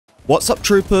What's up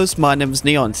troopers, my name is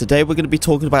Neon. Today we're going to be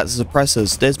talking about the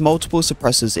suppressors. There's multiple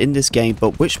suppressors in this game,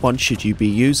 but which one should you be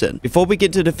using? Before we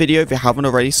get to the video, if you haven't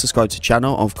already, subscribe to the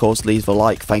channel, and of course leave a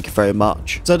like, thank you very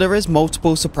much. So there is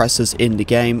multiple suppressors in the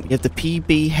game. You have the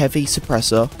PB heavy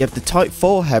suppressor, you have the type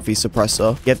 4 heavy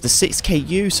suppressor, you have the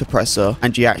 6KU suppressor,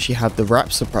 and you actually have the wrap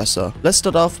suppressor. Let's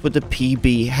start off with the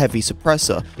PB heavy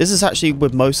suppressor. This is actually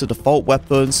with most of the default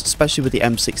weapons, especially with the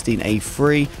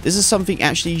M16A3. This is something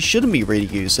actually you shouldn't be really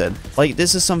using. Like,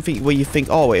 this is something where you think,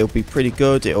 oh, it'll be pretty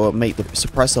good, it'll make the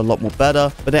suppressor a lot more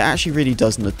better, but it actually really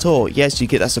doesn't at all. Yes, you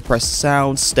get that suppressor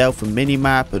sound, stealth and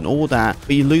minimap and all that,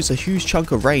 but you lose a huge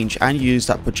chunk of range and you lose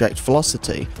that project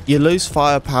velocity. You lose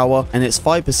firepower, and it's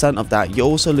 5% of that. You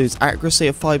also lose accuracy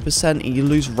of 5%, and you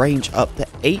lose range up to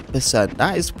 8%.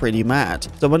 That is pretty mad.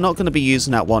 So we're not going to be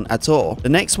using that one at all. The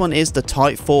next one is the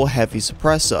type 4 heavy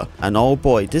suppressor, and oh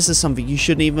boy, this is something you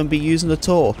shouldn't even be using at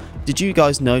all. Did you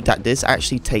guys know that this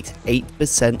actually takes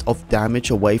 8% of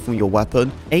damage away from your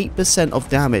weapon? 8% of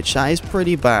damage, that is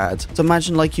pretty bad. So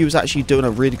imagine like you was actually doing a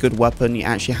really good weapon, you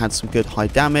actually had some good high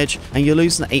damage, and you're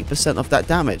losing 8% of that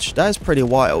damage. That is pretty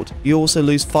wild. You also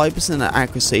lose 5% of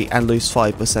accuracy and lose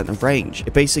 5% of range.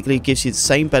 It basically gives you the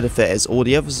same benefit as all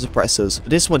the other suppressors, but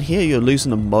this one here you're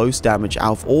losing the most damage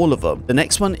out of all of them. The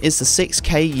next one is the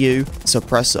 6KU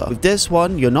suppressor. With this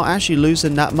one, you're not actually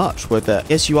losing that much with it.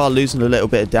 Yes, you are losing a little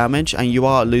bit of damage, and you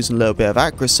are losing a little bit of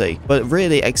accuracy, but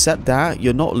really except that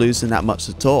you're not losing that much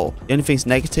at all. The only thing's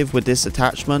negative with this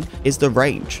attachment is the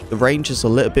range. The range is a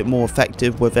little bit more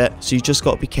effective with it, so you just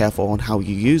got to be careful on how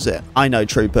you use it. I know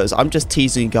troopers, I'm just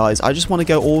teasing you guys. I just want to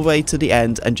go all the way to the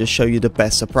end and just show you the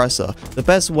best suppressor. The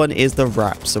best one is the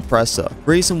wrap suppressor.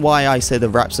 Reason why I say the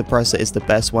wrap suppressor is the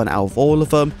best one out of all of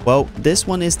them, well, this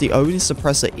one is the only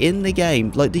suppressor in the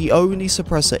game, like the only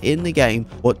suppressor in the game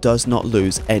what does not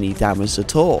lose any damage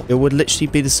at all. It would literally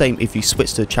be the same if you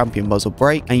switch to champion muzzle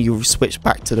brake and you switch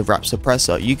back to the wrap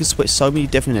suppressor. You can switch so many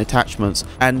different attachments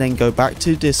and then go back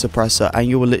to this suppressor, and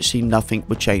you will literally nothing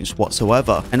would change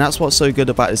whatsoever. And that's what's so good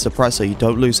about this suppressor. You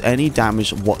don't lose any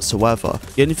damage whatsoever.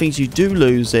 The only things you do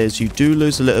lose is you do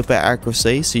lose a little bit of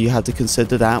accuracy, so you have to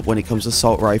consider that when it comes to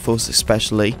assault rifles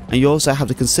especially, and you also have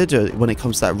to consider it when it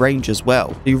comes to that range as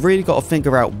well. You really got to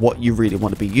figure out what you really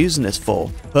want to be using this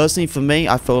for. Personally for me,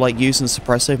 I feel like using a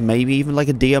suppressor, maybe even like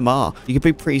a DMR. You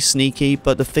can be pretty sneaky,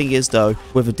 but the thing is though,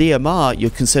 with a DMR you're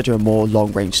considering more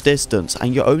long range distance,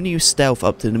 and you only use stealth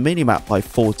up to the minimap by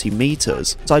 40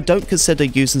 meters. So I don't consider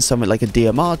using something like a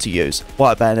DMR to use.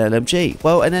 What about an LMG?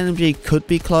 Well, an LMG could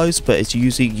be close, but it's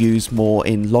usually used more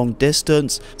in long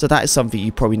distance, so that is something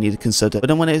you probably need to consider. But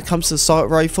then when it comes to assault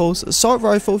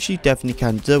rifles you definitely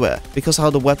can do it, because how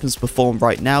the weapons perform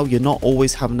right now, you're not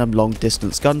always having them long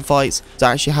distance gunfights, so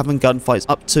actually having gunfights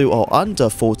up to or under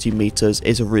 40 meters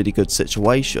is a really good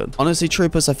situation. Honestly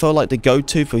troopers, I feel like the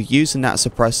go-to for using that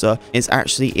suppressor is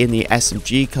actually in the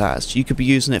SMG class. You could be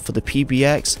using it for the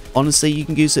PBX. Honestly, you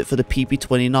can use it for the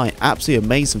PP29. Absolutely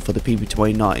amazing for the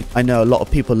PP29. I know a lot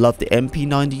of people love the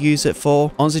MP9 to use it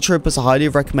for. Honestly troopers, I highly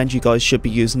recommend you guys should be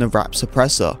using the wrap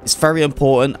suppressor. It's very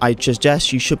important. I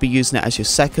suggest you should be using it as your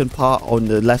second part on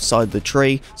the left side of the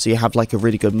tree, so you have like a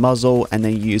really good muzzle, and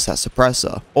then you use that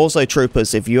suppressor. Also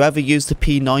troopers, if you ever use the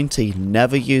P90,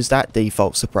 never use that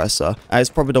default suppressor. It's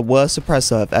probably the worst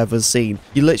suppressor I've ever seen.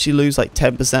 You literally lose like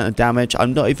 10% of damage.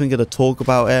 I'm not even going to talk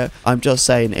about it. I'm just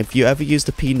saying, if you ever use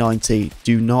the P90,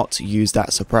 do not use that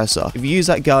suppressor. If you use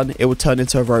that gun, it will turn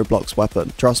into a Roblox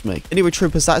weapon. Trust me. Anyway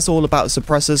troopers, that's all about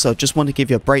suppressors. So I just want to give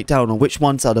you a breakdown on which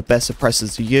ones are the best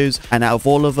suppressors to use, and out of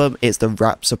all of them, it's the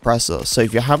wrap suppressor. So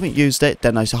if you haven't used it,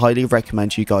 then I highly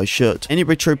recommend you guys should.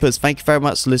 Anyway troopers, thank you very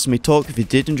much for listening to me talk. If you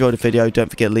did enjoy the video, don't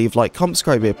forget to leave a like, comment,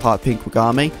 subscribe, be a part of Pink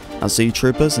Army. I'll see you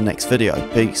troopers in the next video.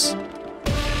 Peace.